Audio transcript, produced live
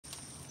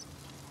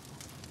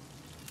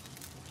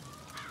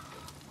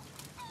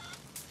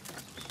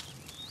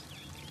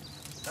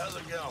How's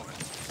it going?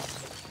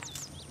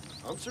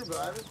 I'm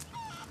surviving.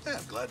 Yeah,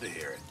 I'm glad to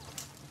hear it.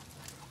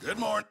 Good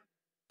morning.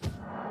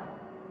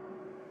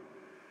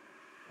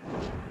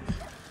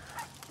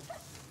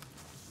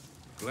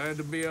 Glad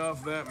to be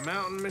off that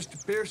mountain,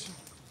 Mr. Pearson?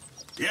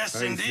 Yes,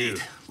 Thank indeed.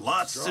 you.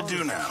 Lots to Strong do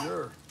for now.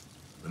 Sure.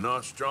 But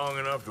not strong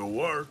enough to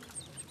work.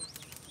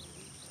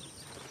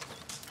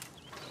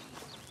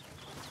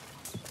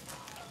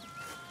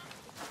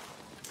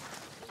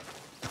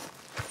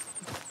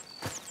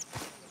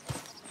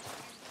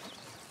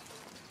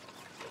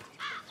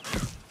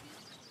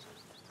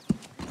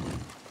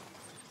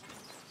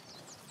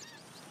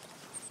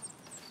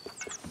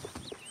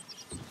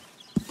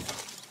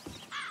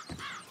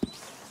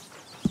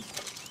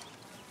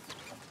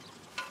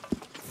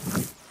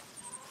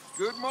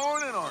 Good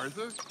morning,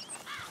 Arthur.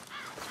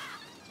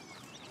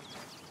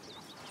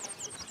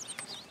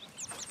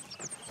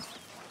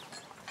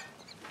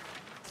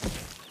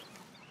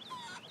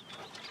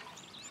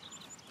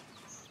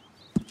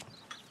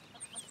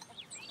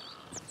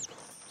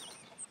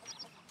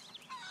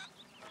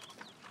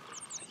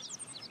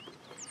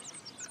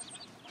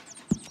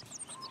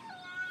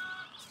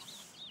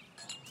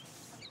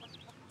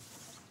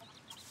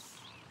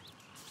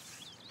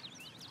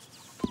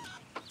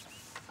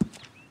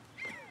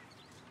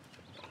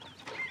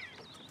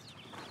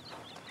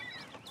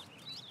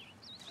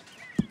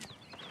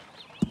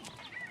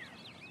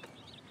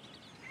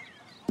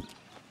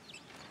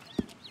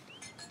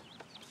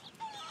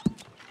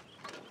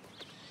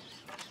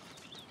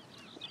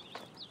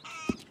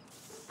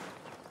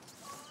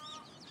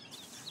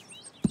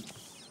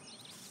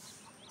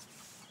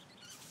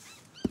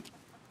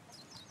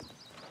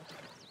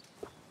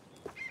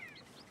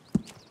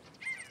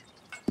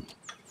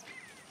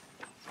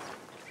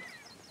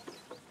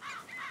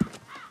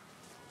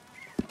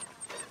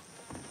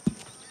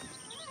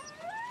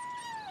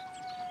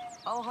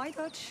 Oh, hi,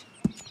 Dutch.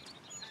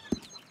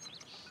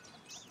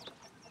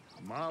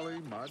 Molly,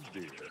 my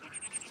dear.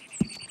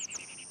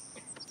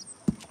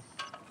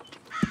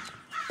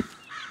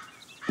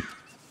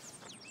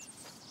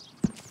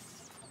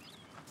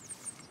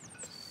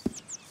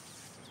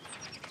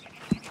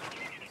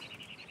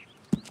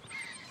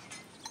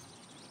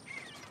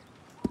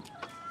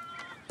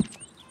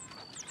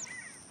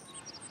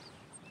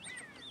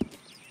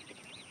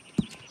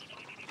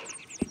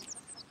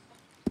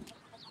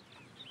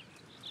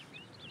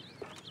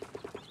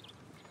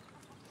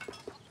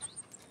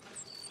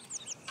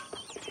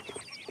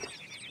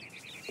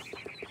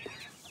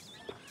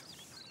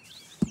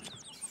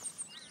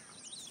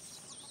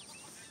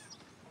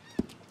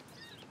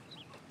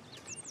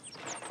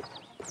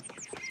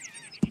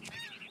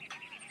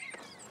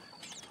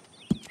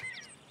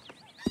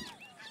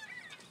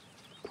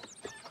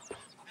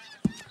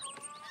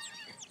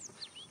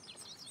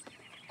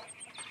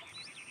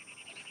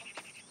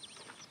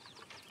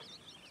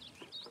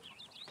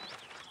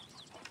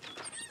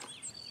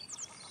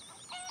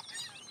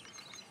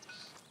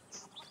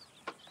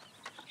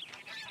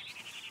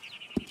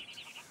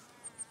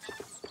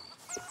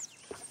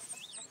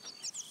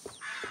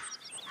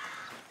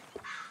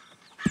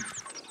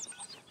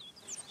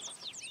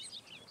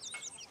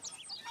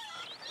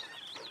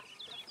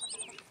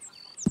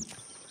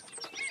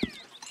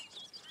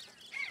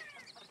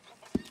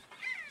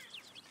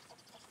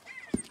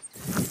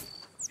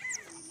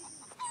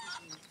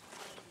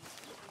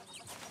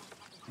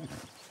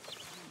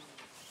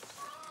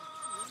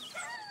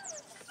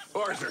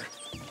 Arthur,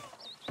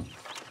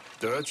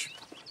 Dutch?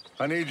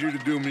 I need you to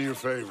do me a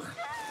favor.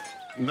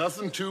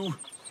 Nothing too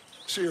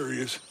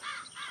serious.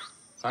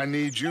 I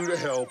need you to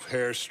help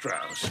Herr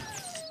Strauss.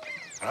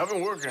 I've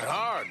been working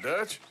hard,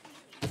 Dutch.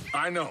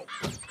 I know.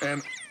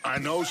 And I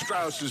know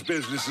Strauss's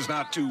business is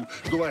not too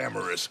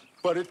glamorous,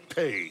 but it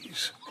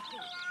pays.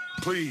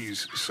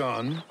 Please,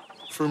 son,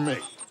 for me.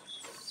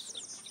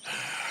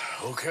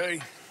 Okay.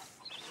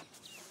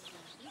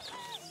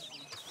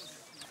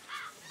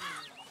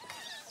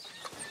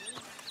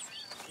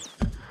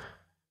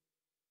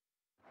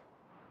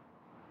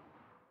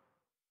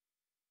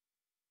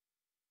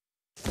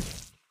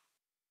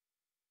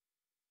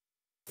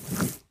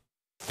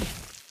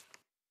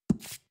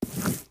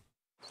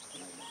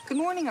 Good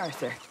morning,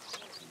 Arthur.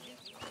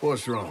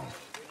 What's wrong?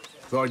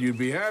 Thought you'd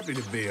be happy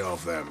to be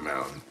off that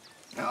mountain.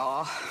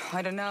 Oh,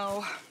 I don't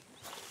know.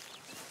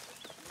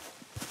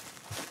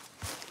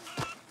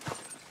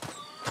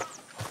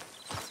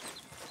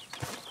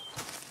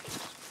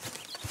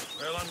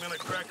 Well, I'm gonna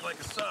crack like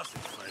a sausage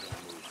if I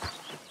don't move.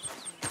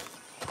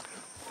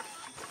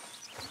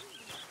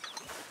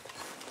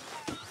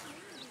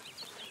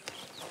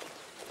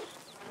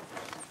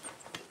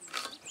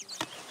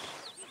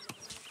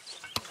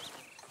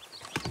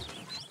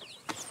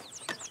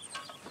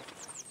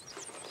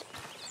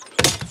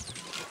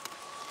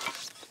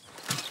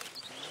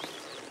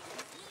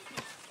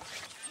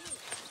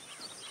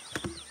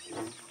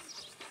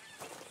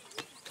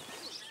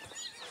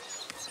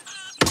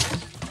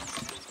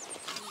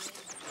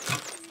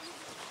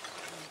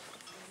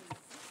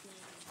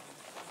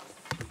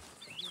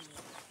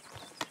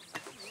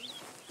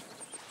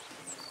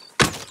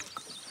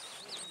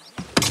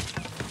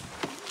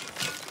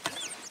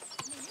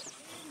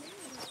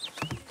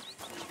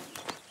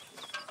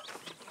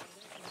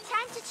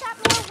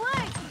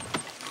 way!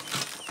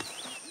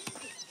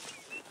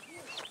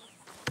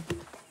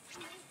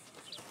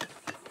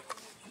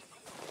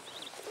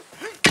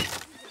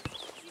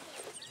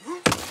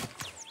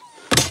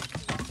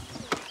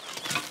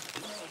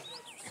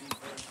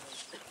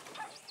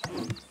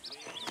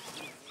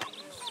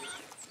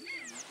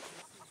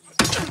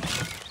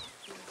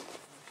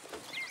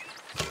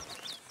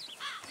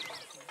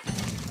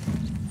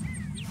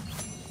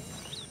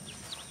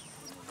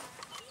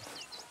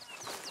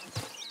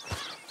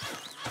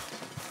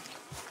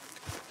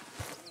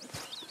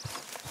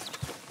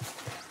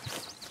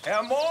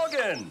 Herr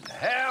Morgan!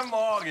 Herr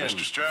Morgan! Mr.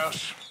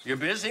 Strauss? You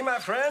busy, my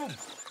friend?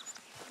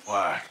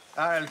 Why?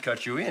 I'll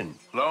cut you in.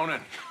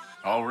 Loaning?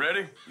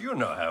 Already? You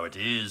know how it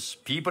is.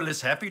 People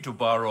is happy to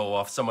borrow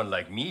off someone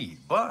like me,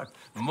 but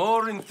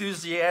more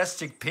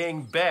enthusiastic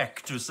paying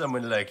back to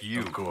someone like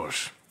you. Of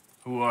course.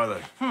 Who are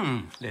they?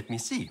 Let me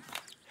see.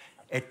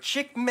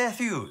 Chick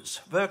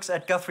Matthews works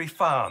at Guthrie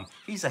Farm.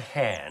 He's a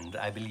hand,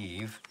 I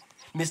believe.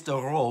 Mr.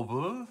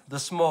 Roble, the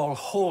small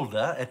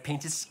holder at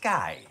Painted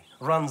Sky,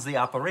 runs the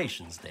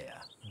operations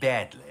there,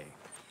 badly.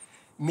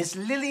 Miss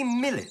Lily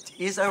Millet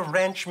is a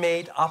ranch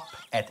maid up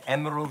at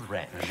Emerald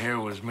Ranch. And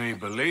here was me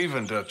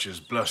believing Dutch's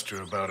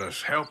bluster about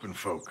us helping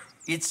folk.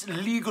 It's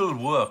legal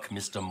work,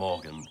 Mr.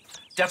 Morgan.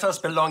 Debtors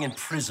belong in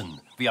prison.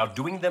 We are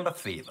doing them a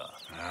favor.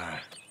 Aye.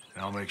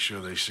 I'll make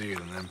sure they see it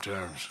in them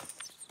terms.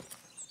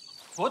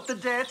 Put the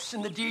debts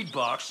in the deed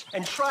box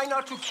and try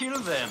not to kill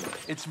them.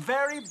 It's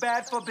very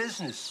bad for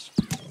business.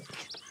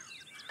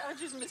 I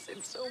just miss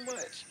him so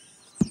much.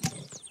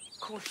 Of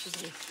course you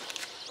do.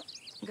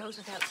 Goes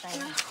without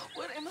saying.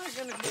 What am I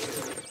gonna do?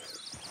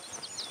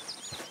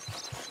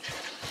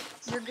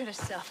 You're gonna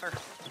suffer.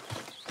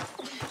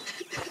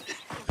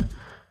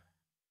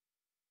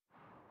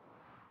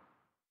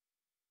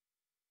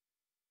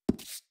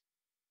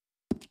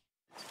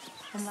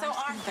 So,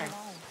 Arthur,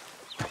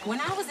 when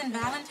I was in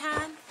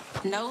Valentine,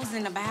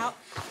 nosing about,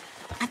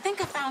 I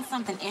think I found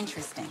something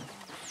interesting.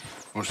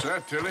 What's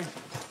that, Tilly?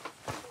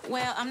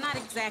 Well, I'm not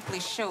exactly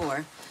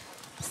sure.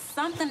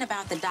 Something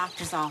about the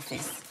doctor's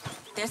office.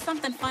 There's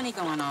something funny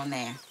going on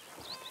there.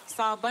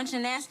 Saw a bunch of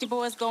nasty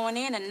boys going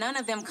in and none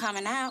of them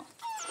coming out.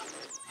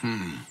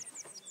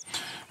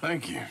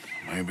 Thank you.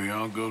 Maybe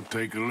I'll go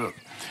take a look.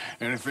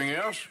 Anything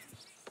else?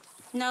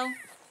 No,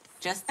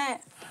 just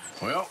that.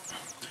 Well,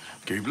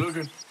 keep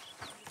looking.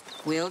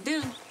 Will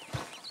do.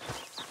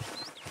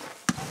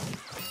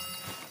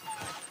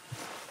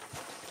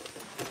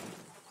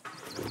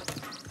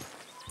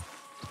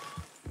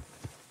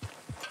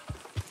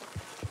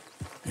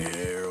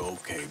 Here,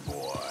 okay,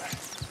 boy.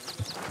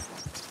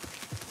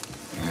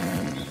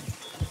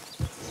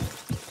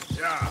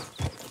 Yeah.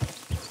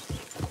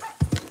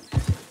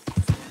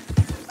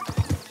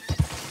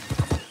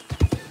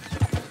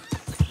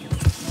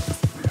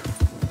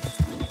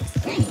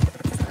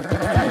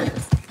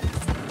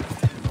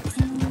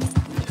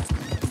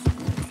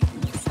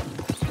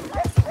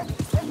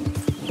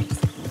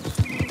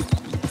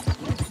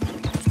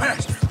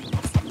 Master!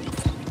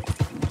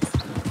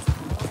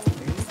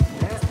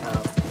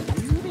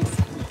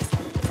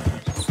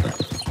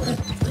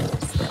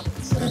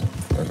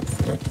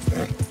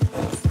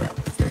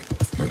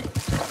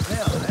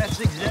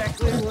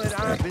 Exactly what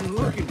I've been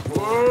looking for.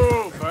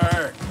 Whoa,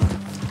 Bert.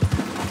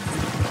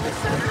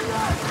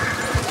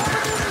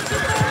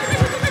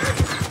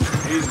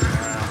 Easy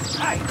now.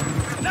 Hey,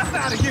 enough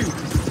out of you.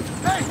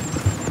 Hey,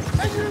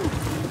 you.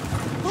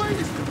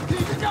 Please,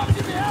 you gotta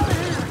get me out of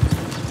here.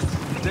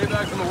 Stay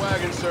back from the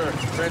wagon, sir.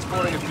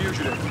 Transporting a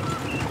fugitive.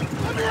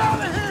 Let me out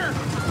of here.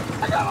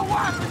 I got a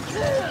wife and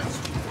kids.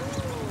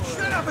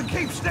 Shut up and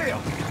keep still.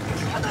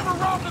 I never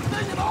robbed a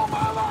thing in all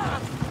my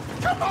life.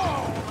 Come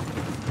on.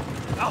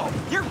 Oh,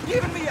 you're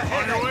giving me a On your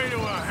headache. way to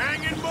a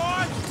hanging,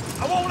 boy?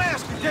 I won't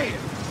ask again.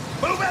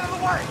 Move out of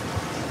the way.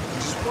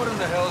 What in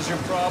the hell is your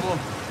problem?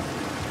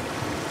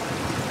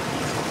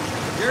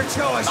 Your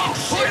choice. Oh,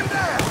 put him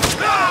down.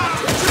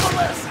 Teach him a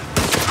lesson.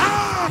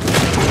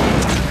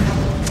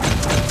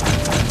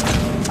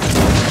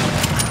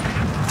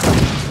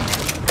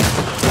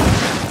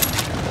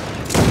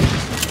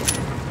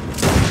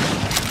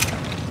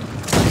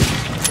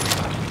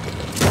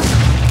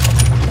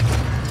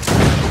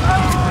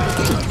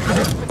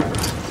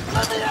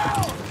 Let me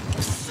out.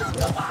 Shoot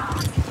the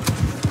lock.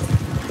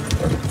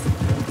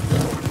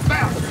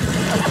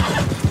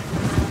 Bounce.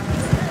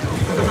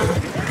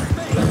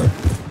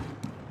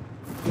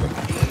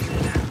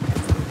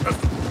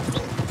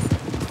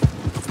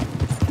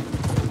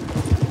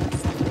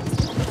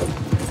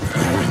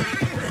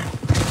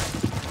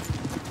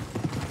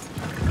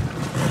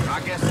 I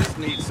guess this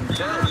needs some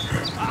touch.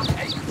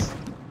 Okay.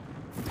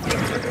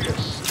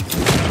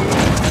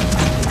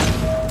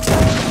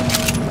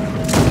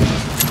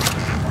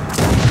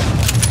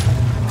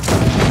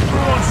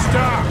 Everyone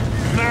stop!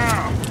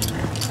 Now!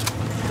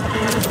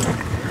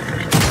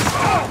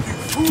 Oh, you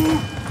fool!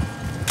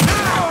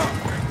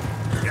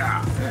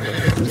 Yeah.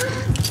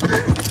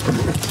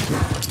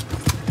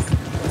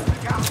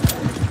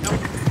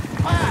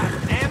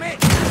 Damn it!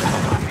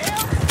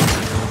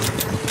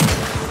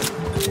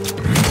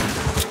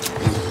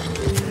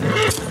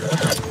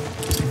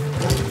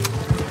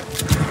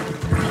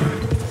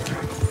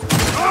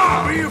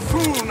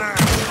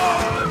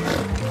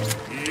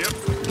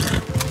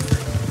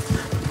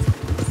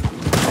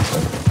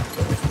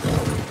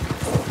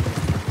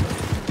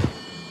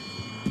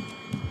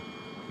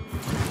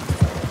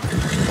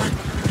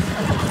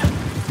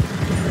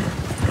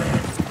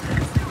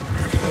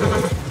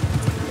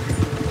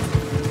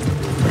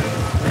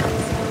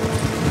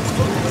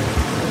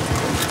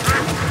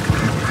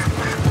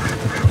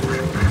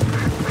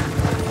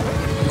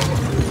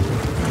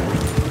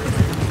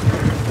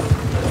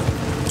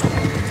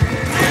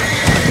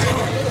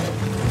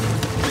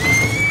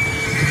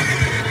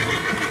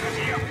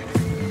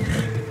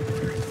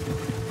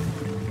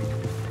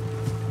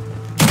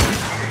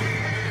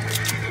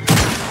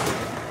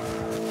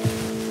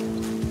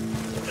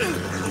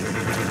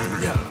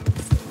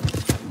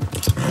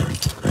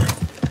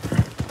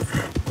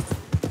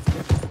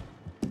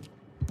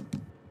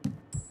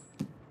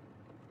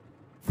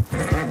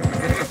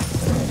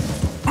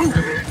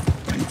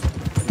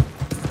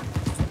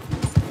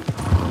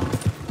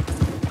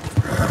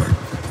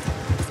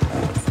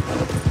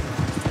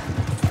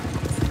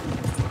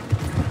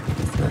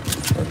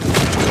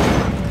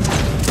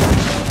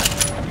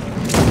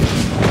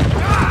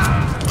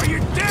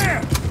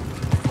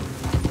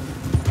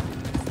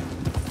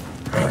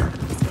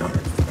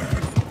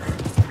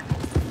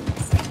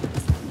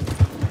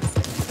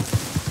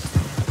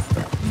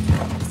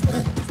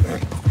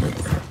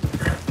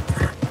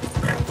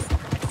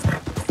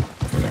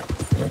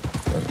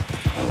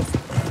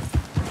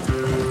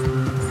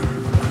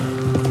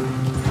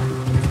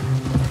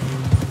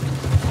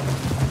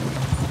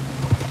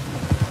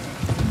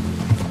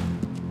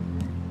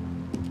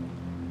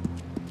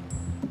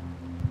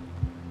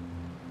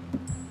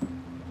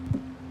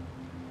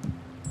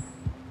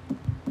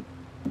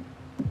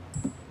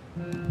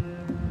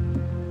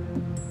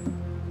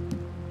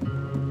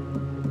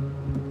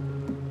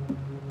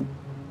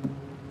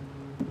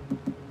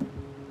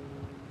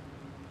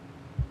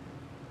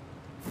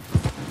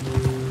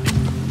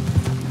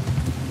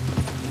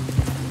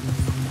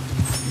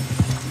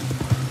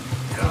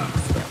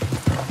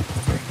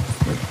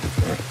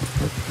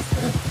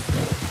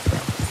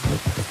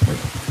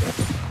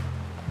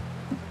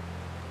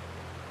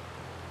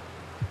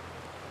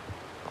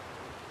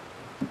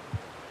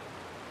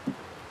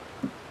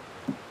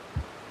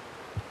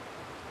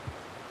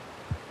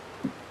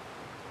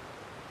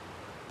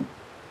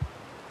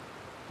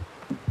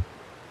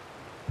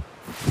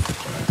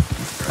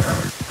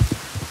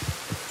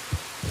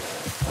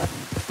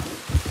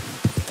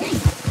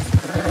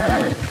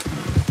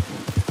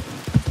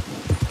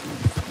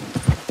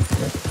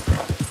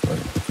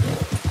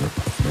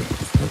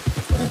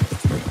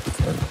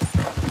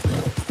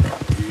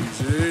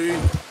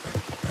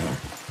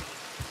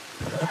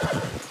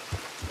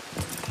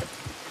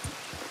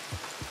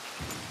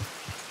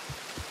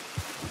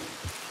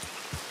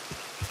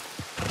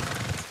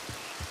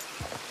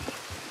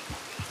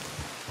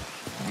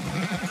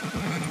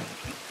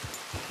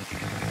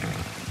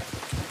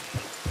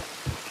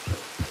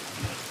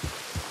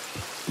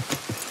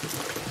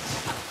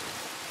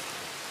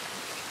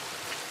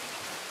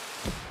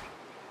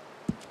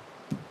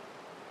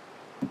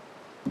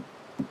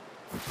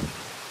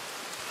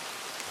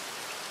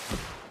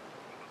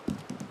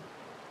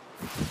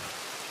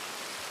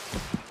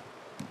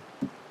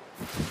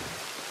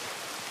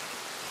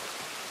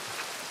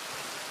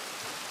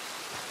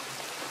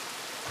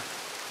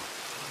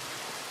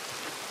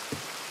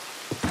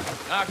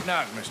 Knock,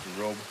 knock, Mr.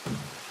 Roble.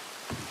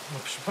 No,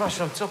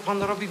 przepraszam, co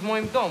pan robi w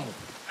moim domu?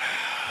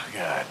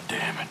 God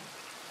damn it.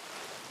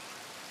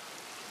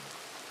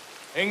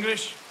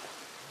 English?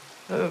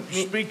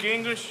 You speak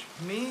English?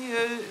 Me,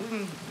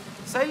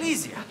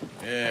 Silesia.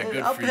 Yeah,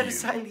 good for Upper you.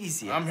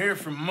 Silesia. I'm here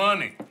for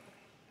money.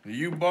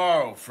 You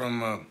borrow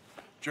from a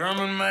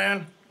German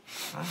man?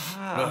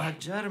 Aha,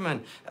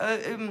 German.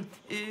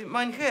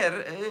 Mein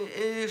Herr,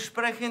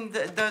 sprechen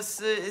the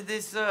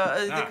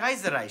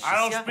Kaiserreich. I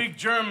don't speak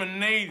German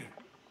neither.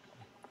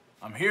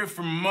 I'm here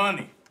for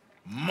money.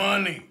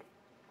 Money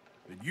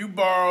that you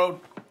borrowed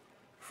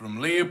from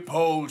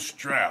Leopold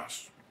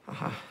Strauss.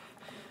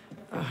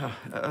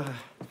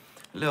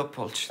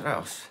 Leopold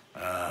Strauss.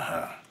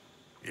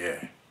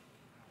 Yeah.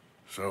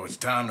 So it's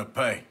time to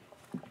pay.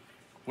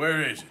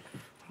 Where is it?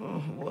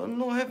 Oh, well,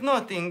 no, I have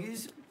nothing.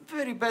 It's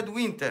very bad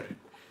winter.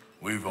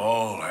 We've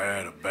all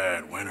had a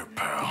bad winter,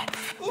 pal.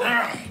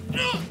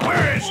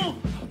 Where is it?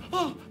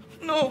 Oh,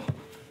 no.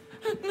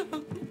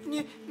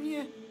 Nie.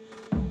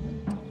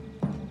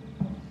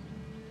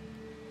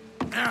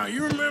 Now,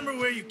 you remember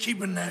where you're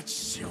keeping that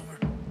silver?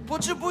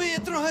 Potrzebuję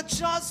trochę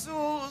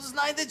czasu.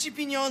 Znajdę ci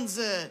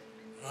pieniądze.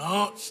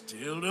 Oh,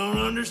 still don't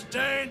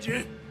understand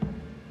you.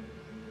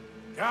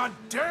 God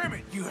damn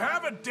it, you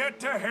have a debt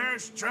to Herr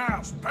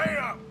Strauss. Pay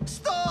up.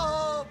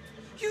 Stop!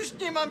 Już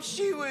nie mam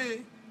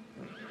siły.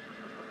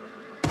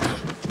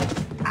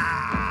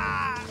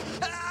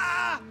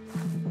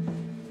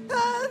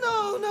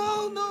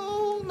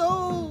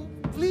 No.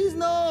 Please,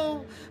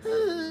 no.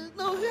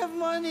 No have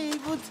money,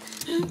 but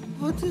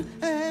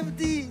I have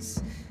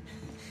this.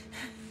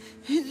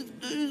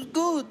 It's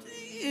good.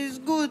 It's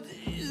good.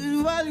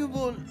 It's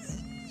valuable.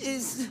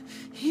 It's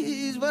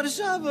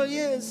Warszawa,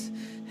 yes.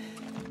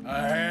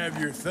 I have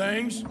your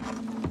things,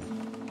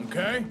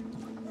 okay?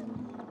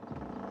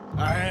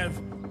 I have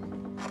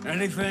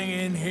anything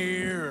in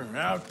here or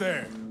out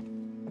there.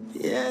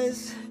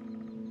 Yes.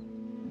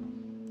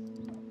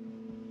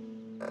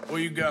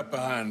 What you got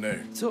behind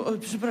there? Co?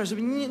 Przepraszam,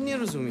 nie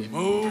rozumiem.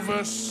 Move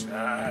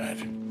aside.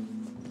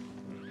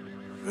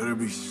 Better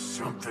be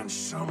something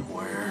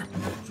somewhere.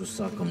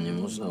 Rusakom nie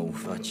można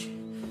ufać.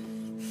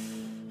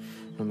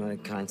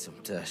 Amerykańcom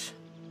też.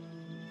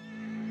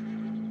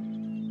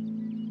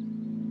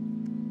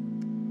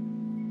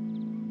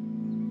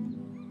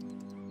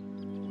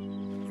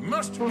 You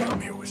must have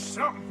come here with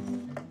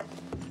something.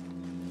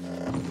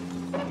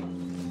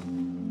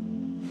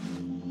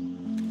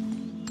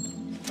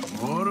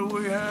 What do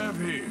we have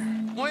here?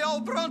 Moja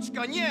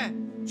obrączka, nie!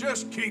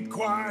 Just keep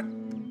quiet.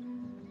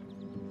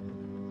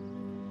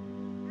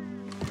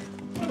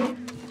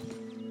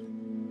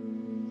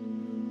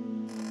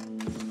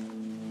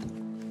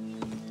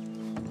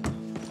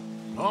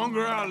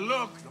 longer I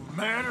look, the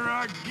madder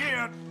I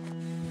get.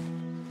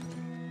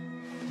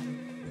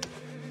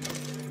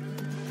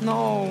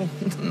 No,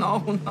 no,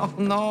 no,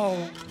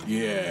 no.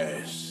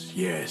 Yes,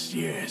 yes,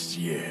 yes,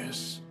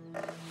 yes.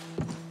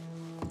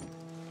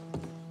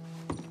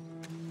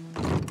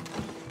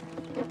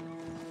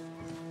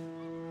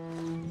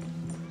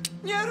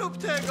 Nie rób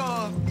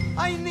tego!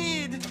 I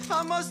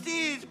must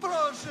eat,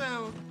 proszę!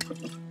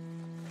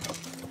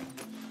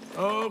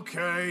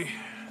 Okay,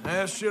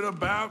 that should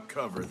about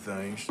cover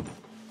things.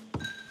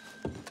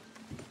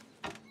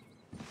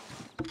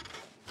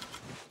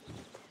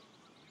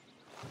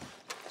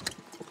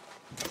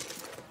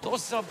 To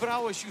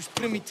zabrałeś już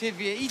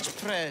prymitywie, idź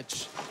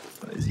precz!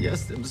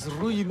 Jestem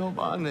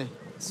zrujnowany,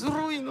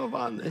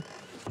 zrujnowany.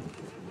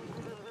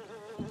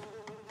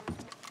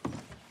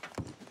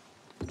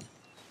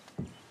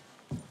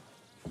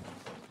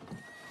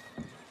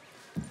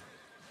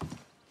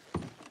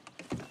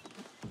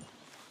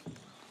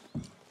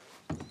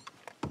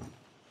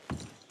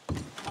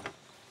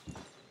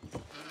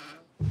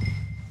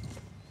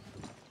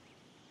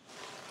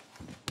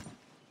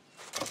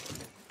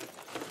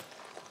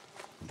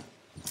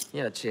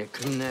 Ja cię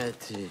klnę,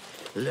 ty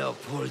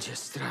Leopoldzie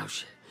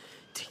Straussie,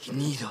 ty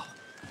gnido.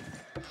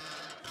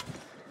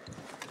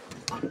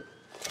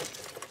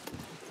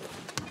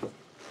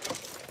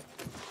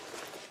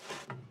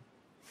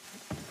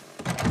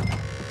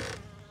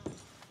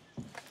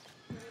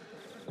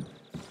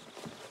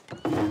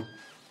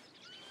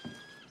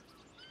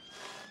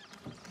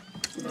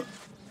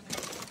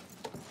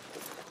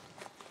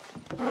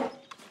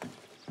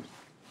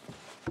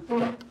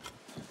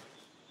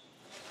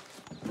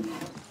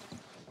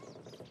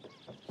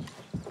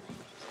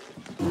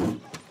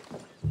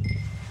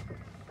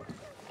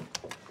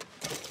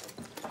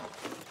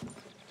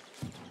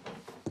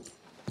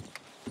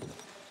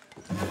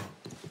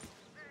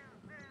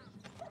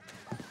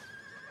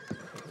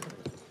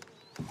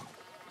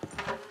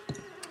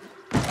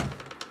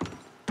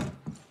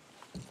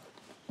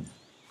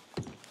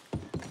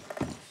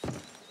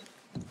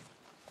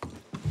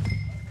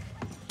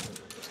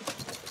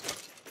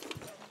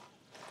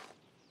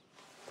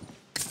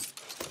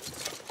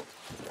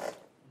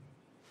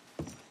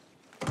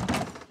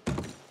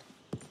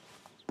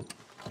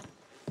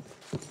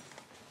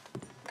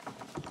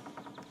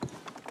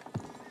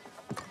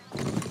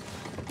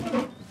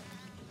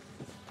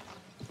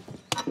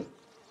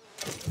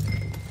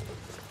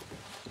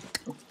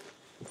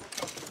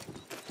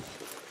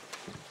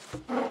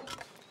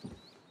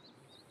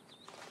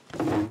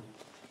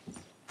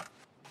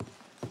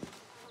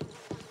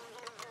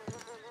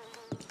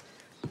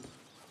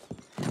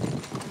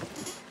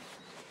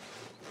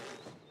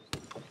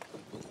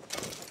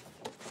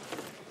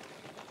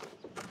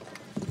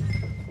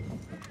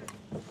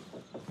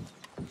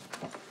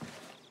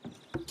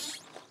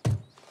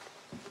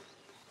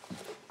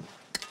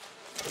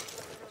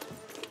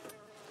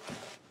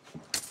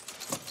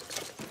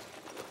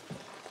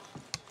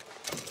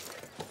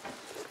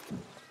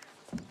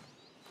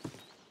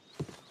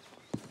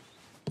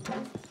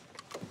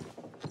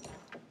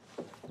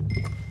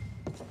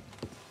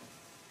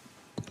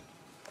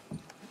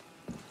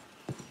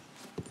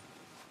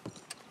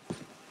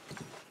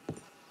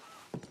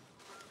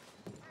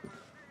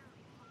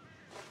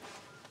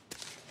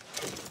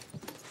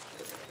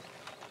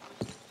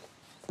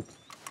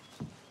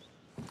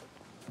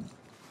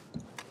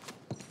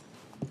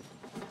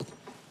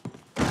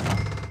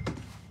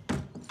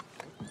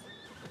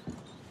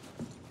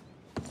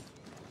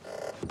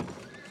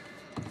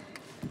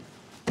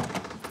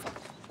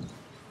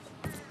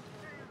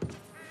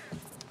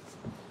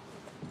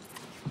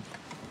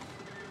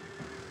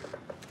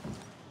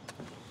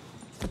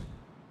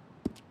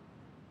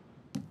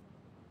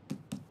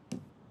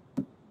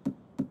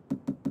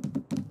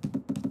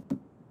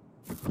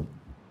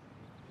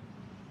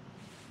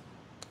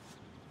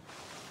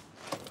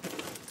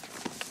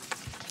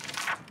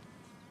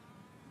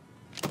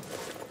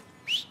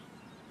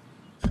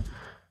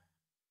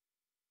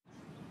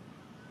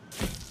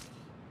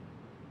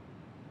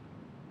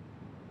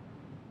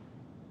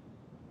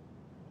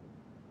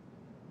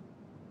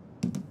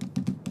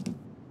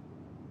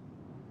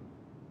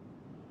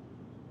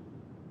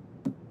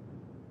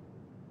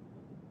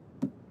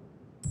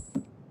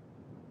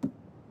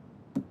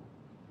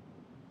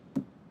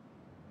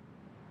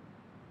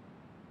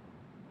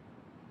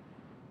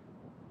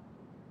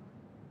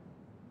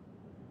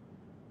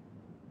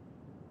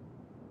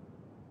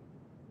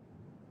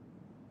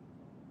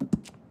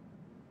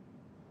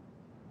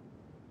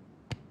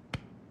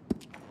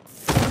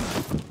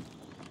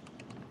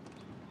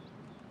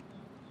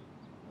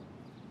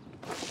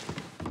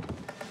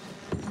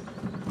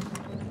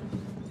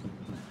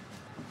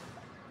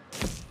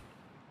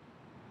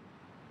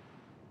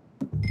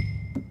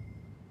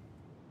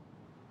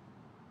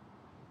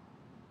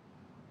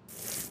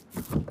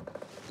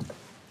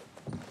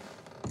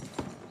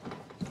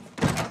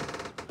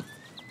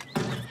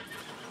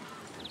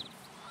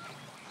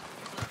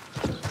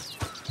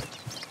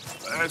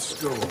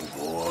 Let's go,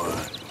 boy.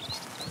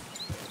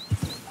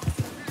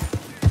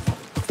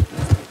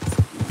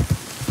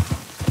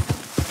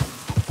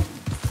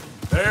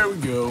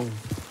 go.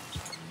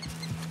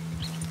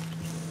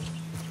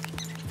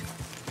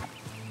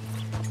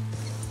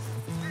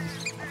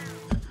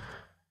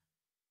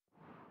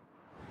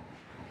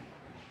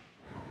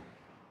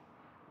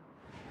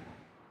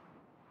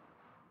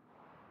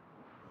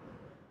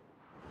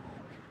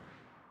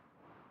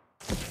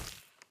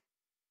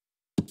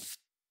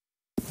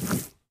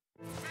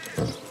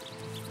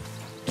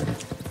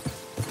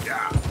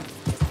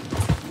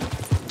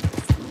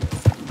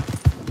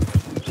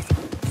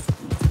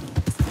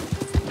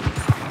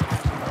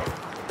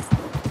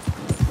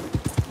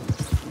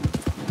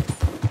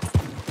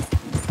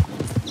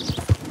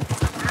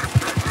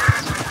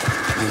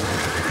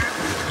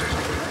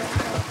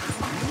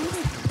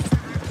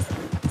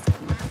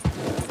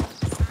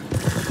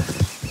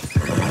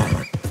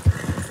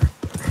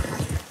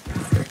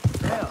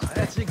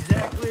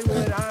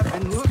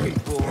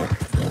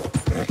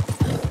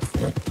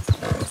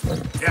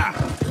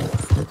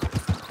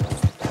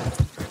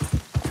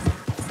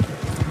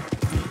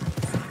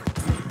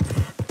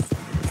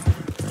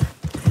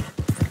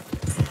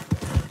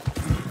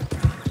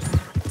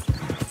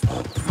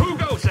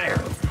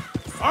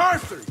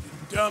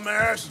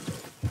 Dumbass.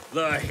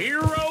 The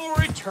hero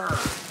returns.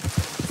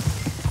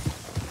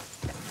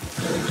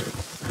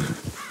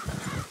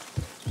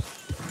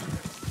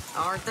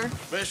 Arthur?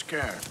 Miss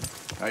Karen,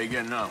 how you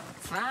getting on?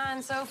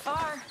 Fine so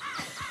far.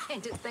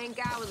 And to think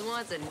I was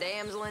once a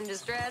damsel in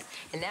distress,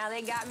 and now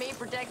they got me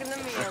protecting the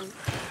men.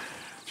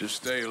 Just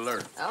stay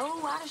alert.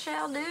 Oh, I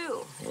shall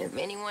do. And if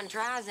anyone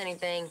tries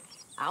anything,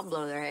 I'll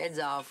blow their heads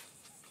off.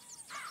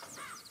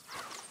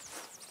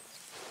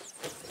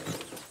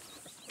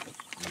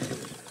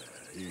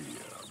 Here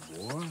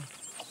you are, boy.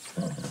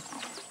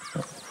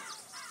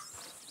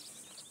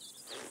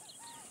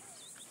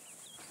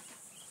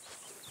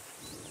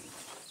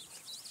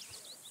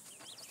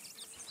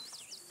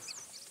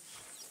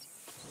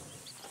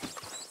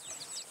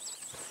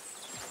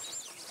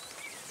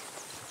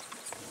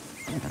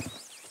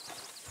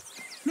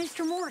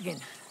 Mr. Morgan.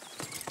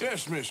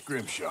 Yes, Miss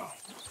Grimshaw.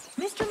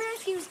 Mr.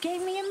 Matthews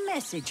gave me a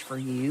message for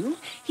you.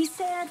 He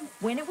said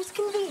when it was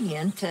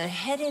convenient to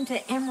head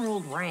into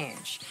Emerald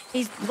Ranch.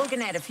 He's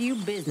looking at a few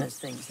business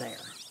things there.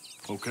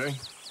 Okay.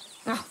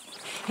 Oh,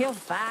 he'll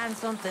find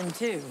something,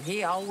 too.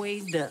 He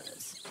always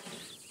does.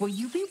 Will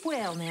you be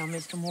well now,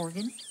 Mr.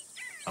 Morgan?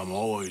 I'm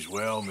always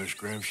well, Miss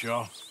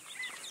Grimshaw.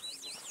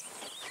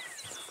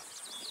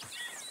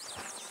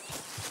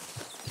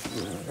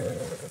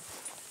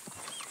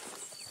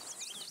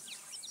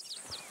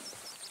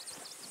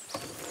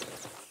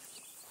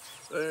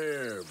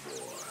 There, boy.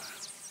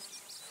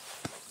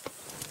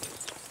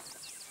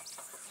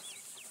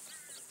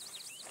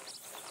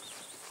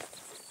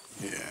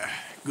 Yeah,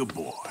 good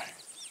boy.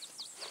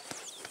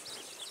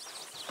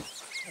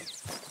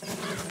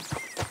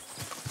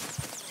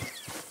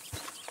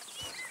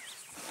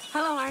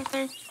 Hello,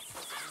 Arthur.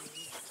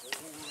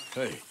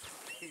 Hey,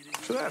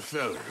 so that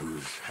fella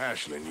who's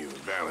hassling you and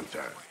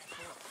Valentine.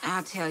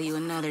 I'll tell you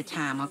another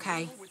time,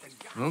 okay?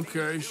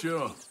 Okay,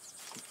 sure.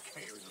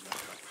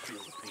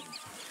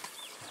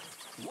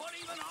 What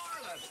even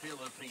are the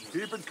Philippines?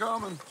 Keep it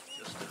coming.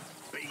 Just the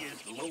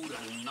biggest load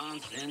of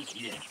nonsense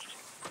yet.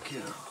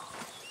 God.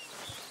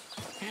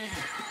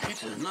 Yeah,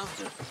 it's enough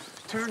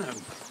to turn a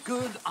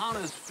good,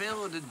 honest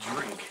fella to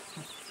drink.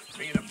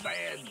 Being a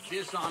bad,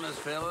 dishonest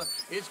fella,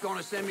 it's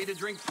gonna send me to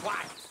drink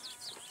twice.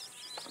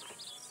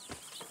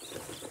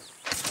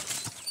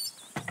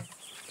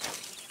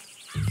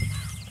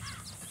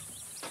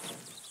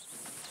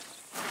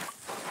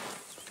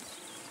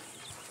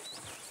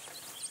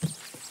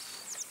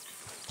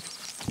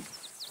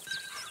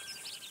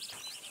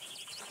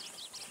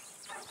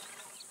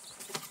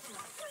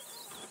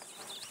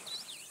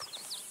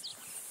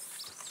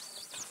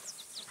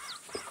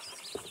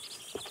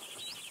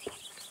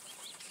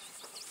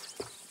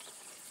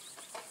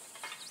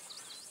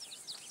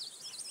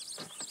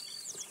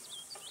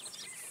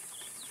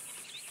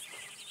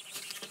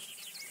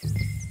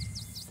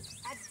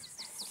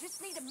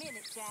 Need a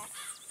minute, Jack.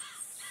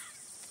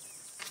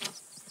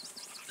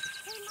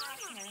 Hey,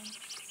 Mama.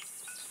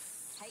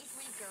 Hey,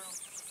 sweet girl.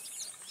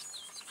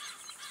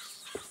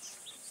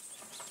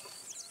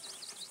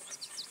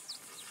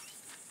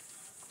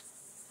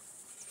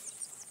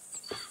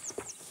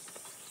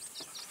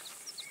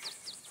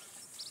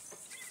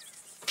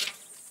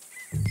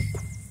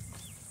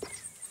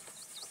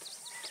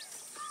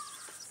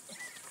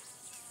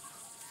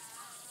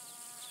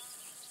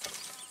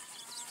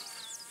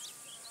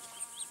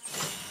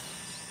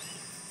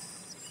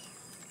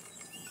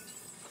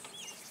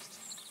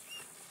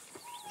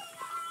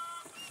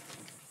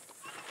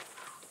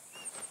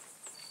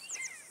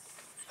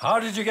 How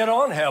did you get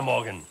on, Herr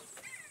Morgan?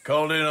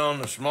 Called in on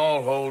the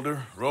small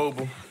holder,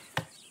 Roble.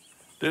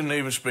 Didn't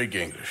even speak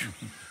English.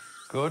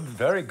 Good,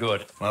 very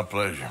good. My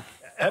pleasure.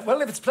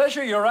 Well, if it's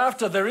pleasure you're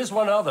after, there is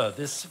one other.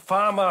 This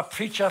farmer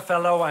preacher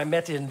fellow I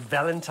met in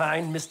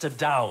Valentine, Mr.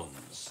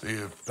 Downs.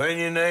 The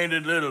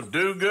opinionated little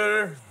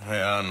do-gooder?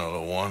 Yeah, I know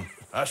the one.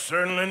 I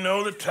certainly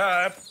know the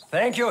type.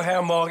 Thank you,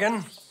 Herr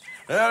Morgan.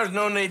 There's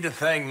no need to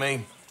thank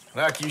me.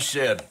 Like you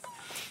said,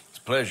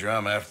 a pleasure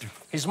I'm after.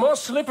 He's more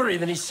slippery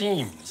than he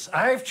seems.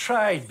 I've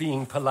tried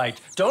being polite.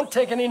 Don't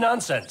take any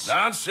nonsense.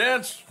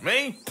 Nonsense?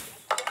 Me?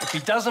 If he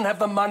doesn't have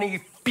the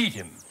money, beat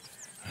him.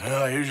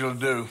 Well, I usually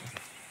do.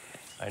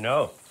 I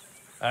know.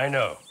 I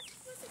know.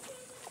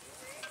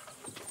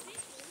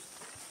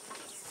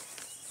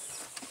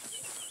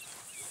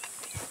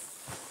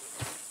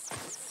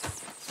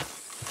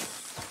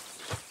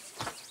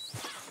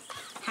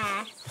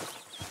 Hi.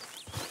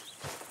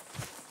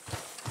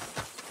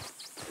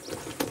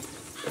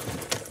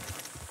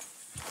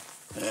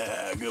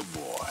 Yeah, good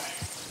boy.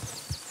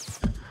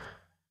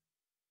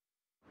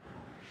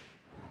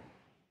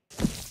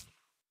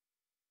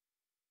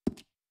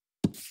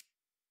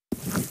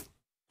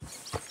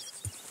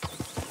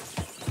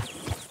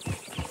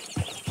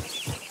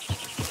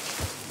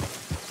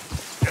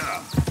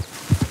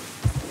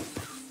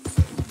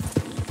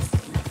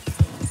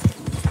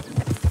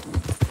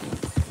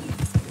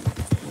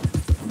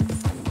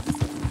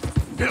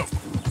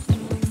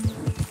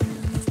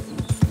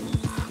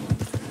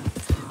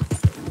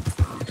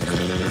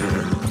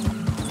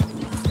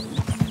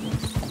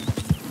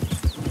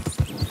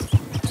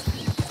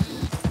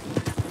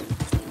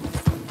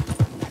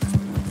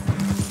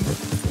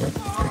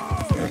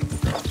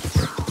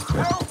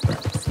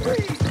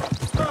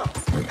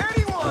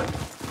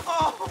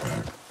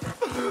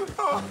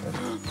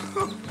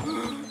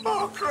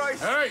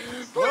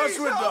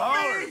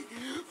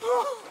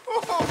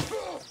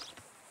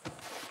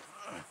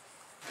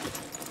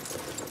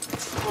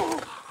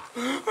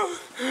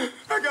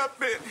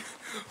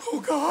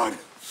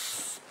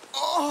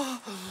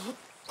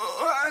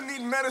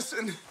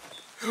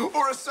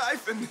 Or a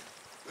siphon.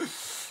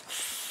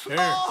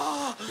 Here,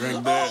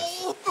 drink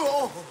this.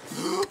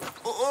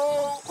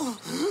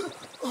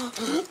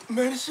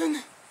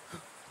 Medicine?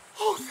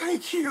 Oh,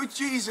 thank you,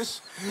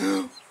 Jesus.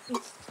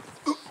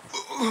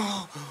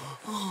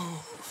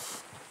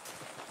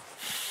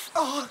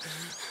 Oh,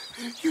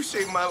 you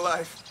saved my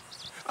life.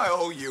 I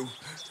owe you.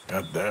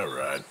 Got that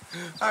right.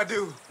 I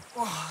do.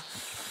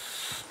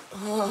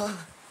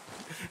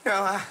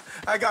 Now,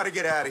 I gotta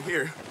get out of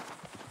here.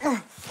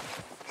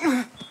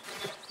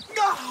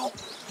 Oh,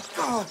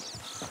 God.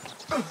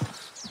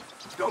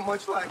 Don't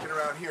much like it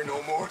around here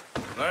no more.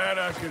 Glad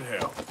I could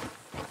help.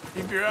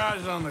 Keep your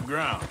eyes on the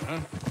ground, huh?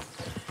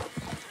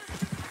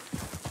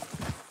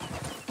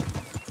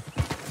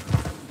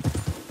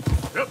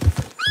 Yep.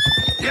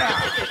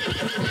 Yeah!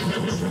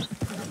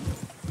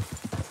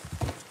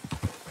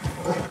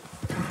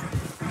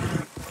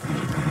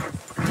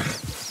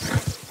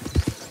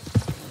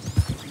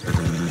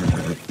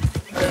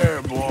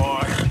 There,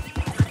 boy.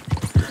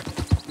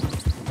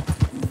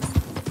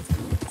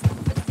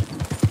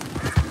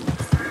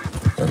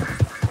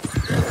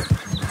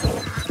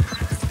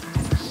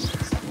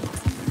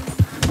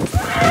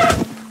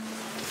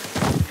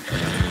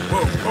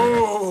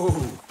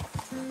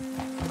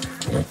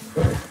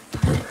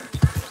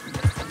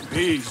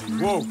 Easy,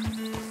 whoa.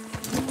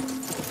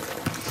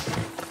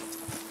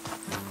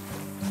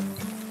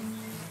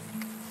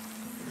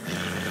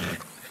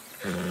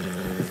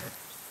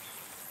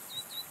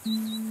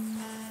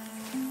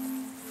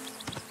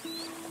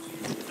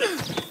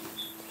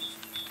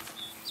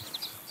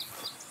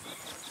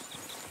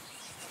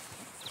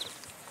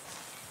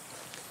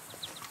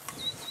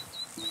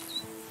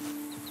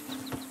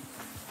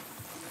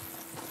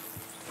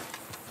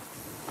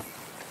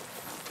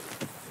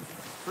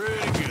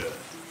 Pretty good.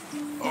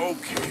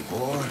 Okay,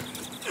 boy.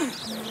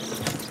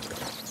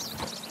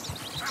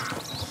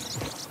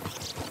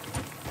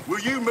 Will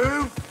you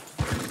move?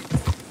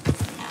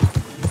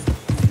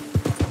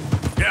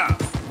 Yeah.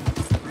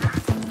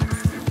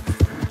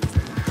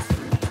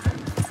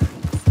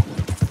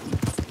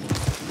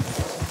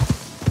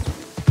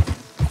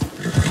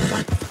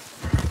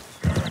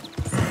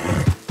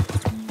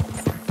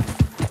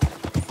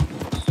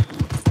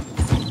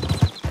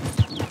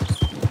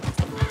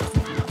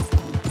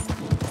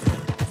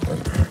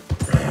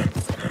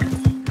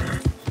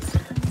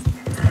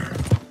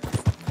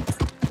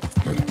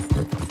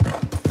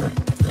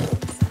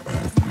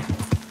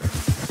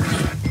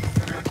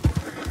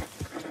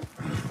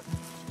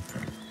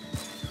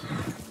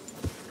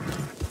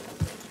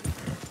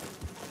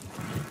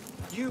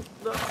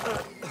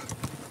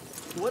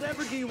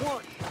 Whatever do you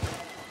want?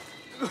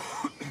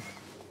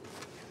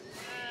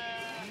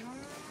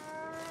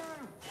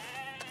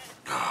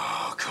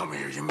 Oh, come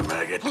here, you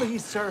maggot.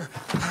 Please, sir.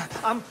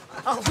 I'll...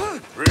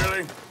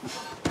 Really?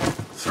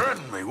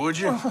 Threaten me, would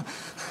you?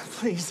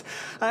 Please.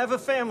 I have a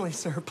family,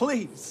 sir.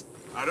 Please.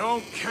 I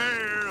don't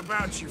care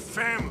about your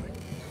family.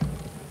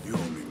 You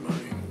owe me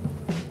money.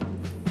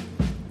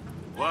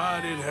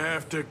 Why'd it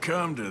have to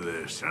come to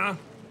this, huh?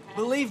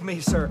 Believe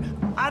me, sir.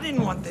 I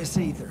didn't want this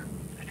either.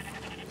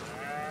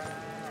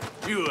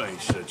 You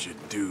ain't such a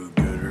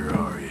do-gooder,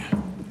 are you?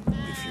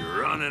 If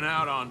you're running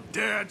out on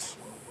debts...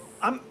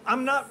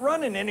 I'm not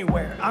running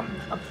anywhere.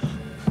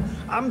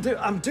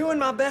 I'm doing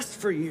my best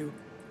for you.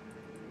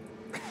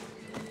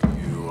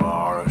 You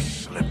are a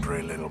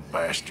slippery little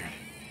bastard.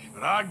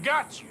 But I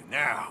got you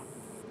now.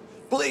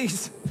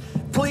 Please,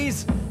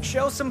 Please,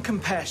 show some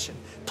compassion.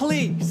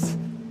 Please.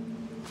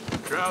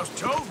 Strauss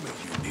told me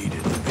you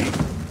needed me.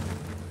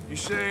 You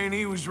saying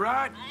he was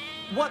right?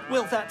 What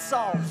will that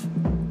solve?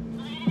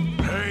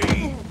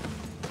 Pay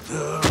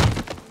the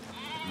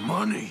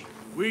money.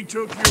 We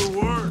took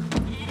your word.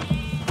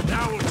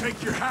 Now we'll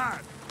take your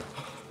hide.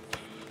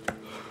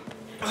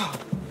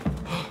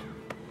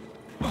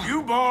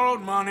 You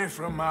borrowed money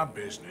from my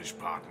business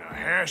partner,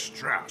 Herr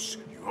Strauss.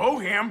 You owe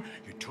him,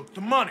 you took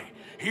the money.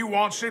 He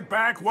wants it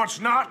back. What's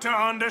not to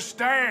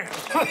understand?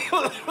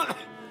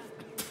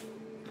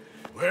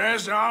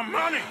 Where's our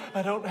money?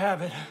 I don't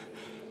have it.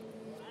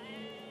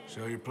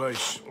 Sell your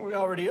place. We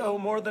already owe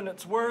more than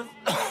it's worth.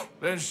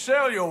 Then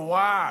sell your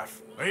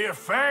wife, or your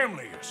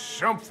family, or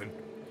something.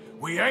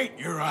 We ain't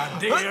your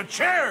idea of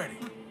charity.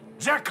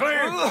 Is that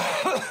clear?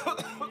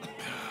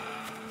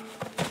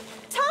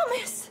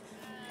 Thomas!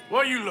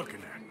 What are you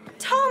looking at?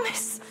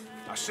 Thomas!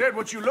 I said,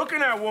 what you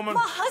looking at, woman? My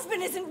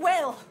husband isn't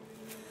well.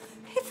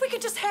 If we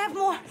could just have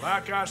more...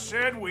 Like I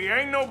said, we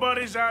ain't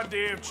nobody's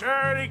idea of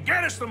charity.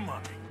 Get us the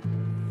money.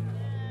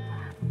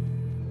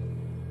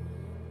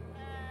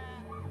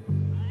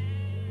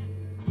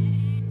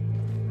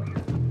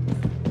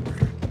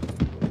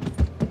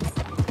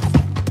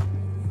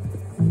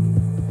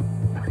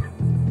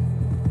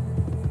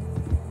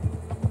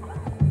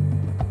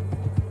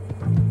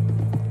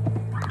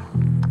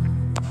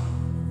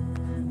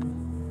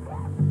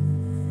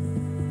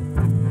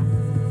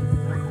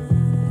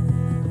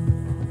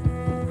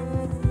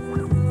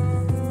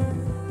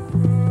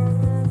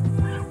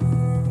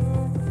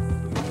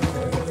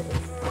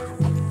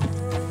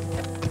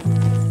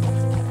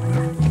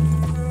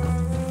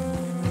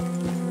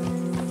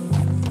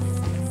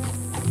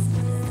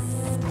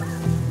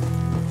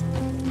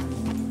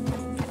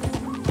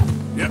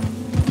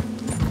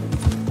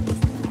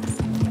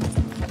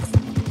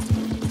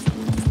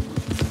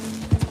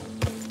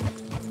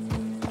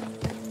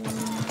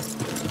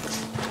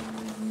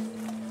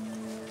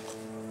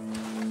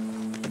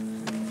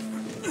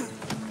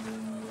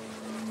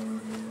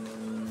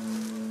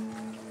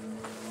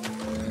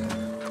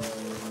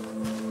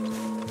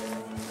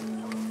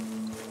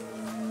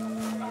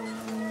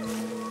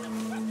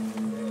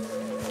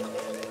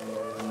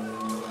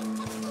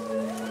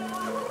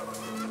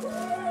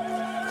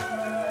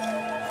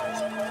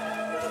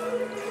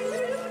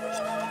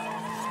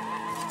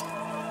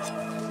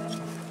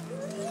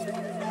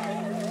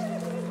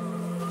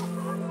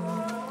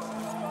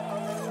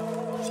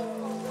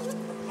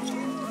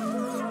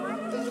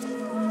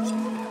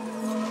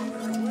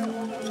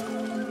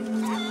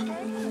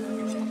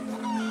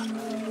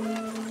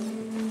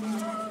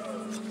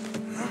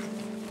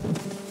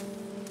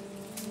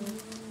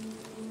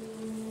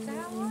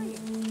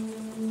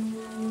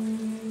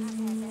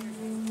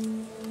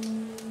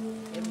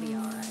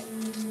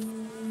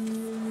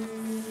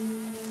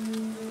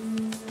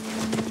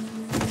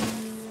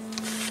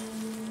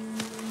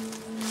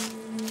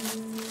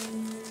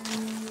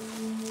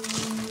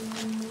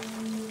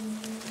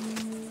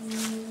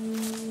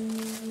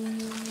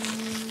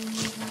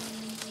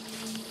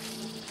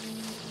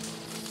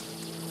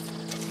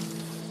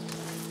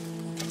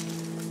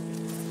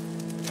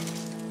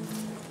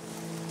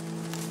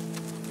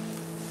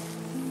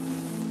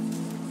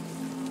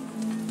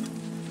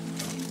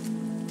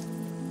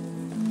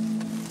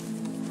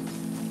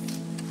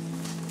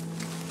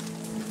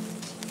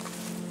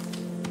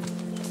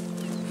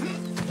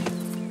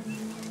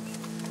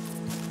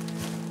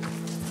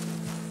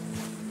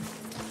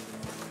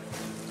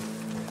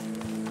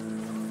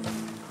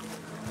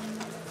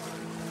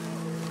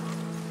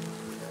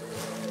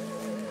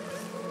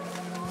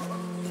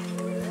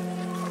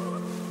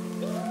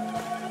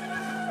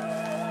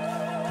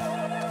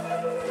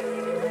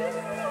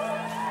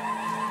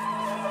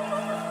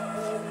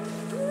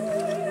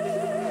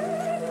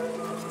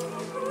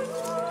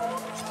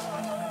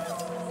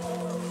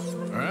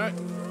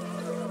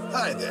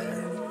 Hi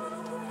there.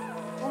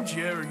 Don't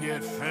you ever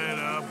get fed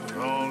up with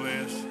all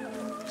this?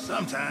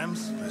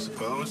 Sometimes, I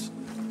suppose.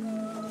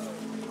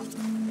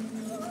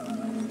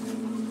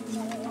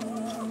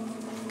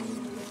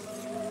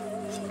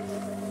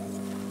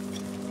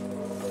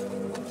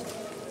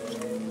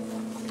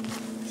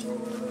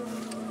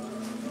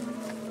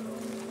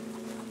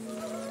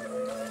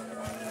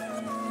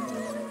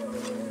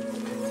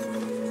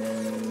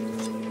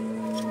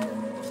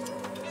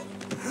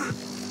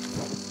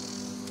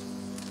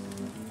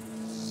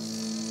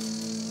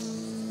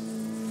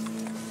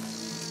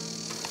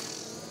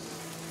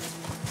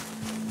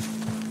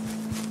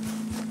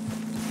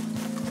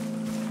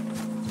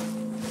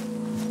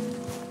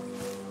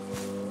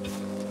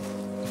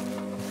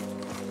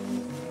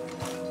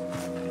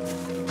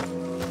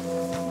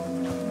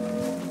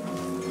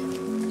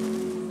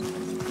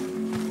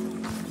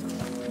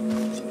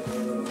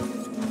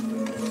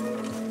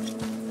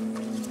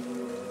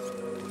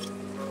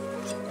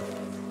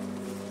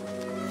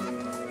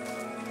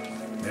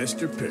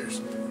 Mr.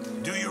 Pearson.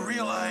 Do you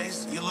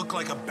realize you look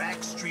like a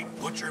backstreet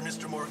butcher,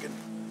 Mr. Morgan?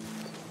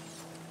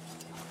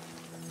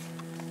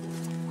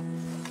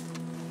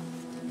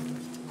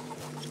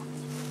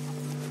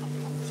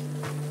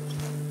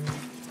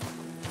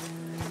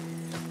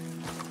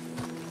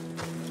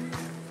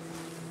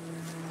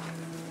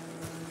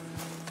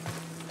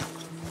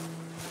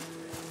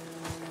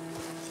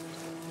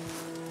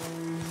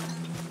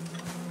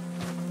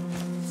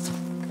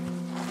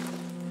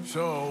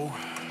 So,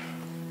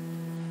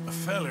 a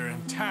feller in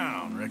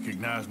town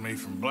recognized me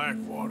from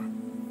Blackwater.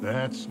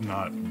 That's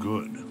not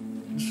good.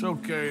 It's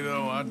okay,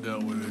 though. I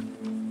dealt with it.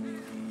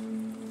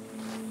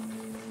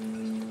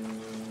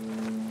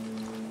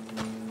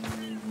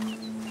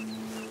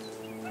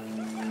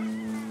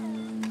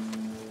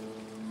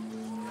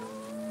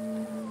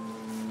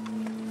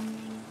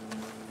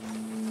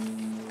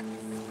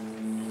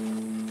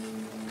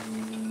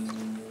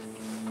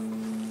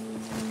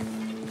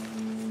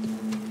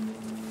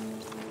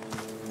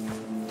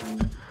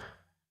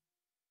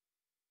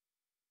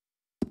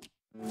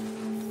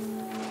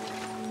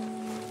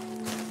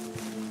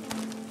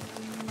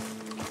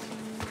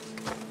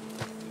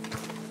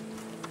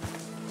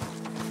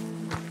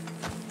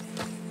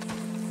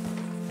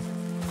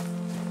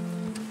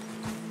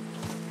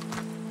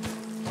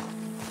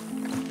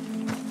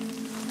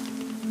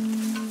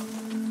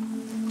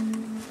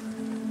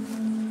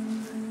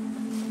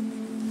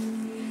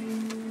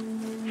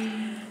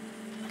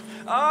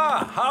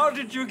 How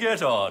did you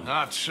get on?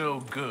 Not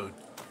so good.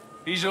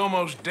 He's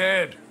almost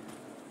dead.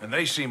 And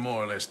they seem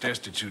more or less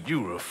destitute.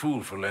 You were a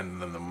fool for lending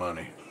them the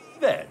money.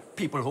 Well,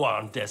 people who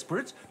aren't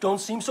desperate don't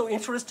seem so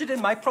interested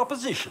in my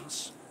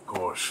propositions. Of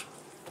course.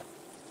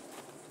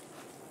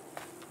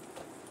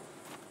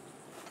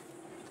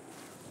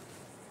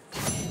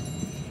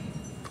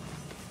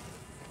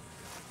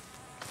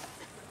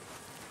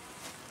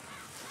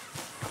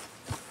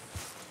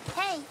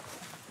 Hey.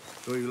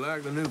 So you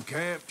like the new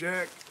camp,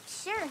 Jack?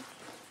 Sure.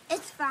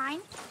 It's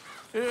fine.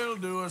 It'll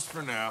do us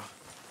for now.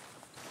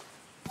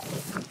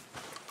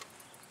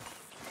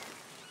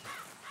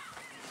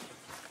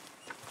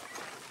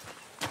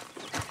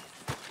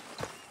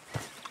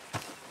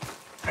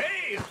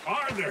 Hey,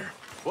 Arthur.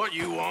 What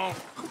you want?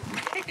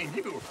 Man,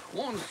 you were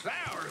one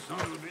sour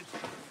son of a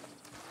bitch.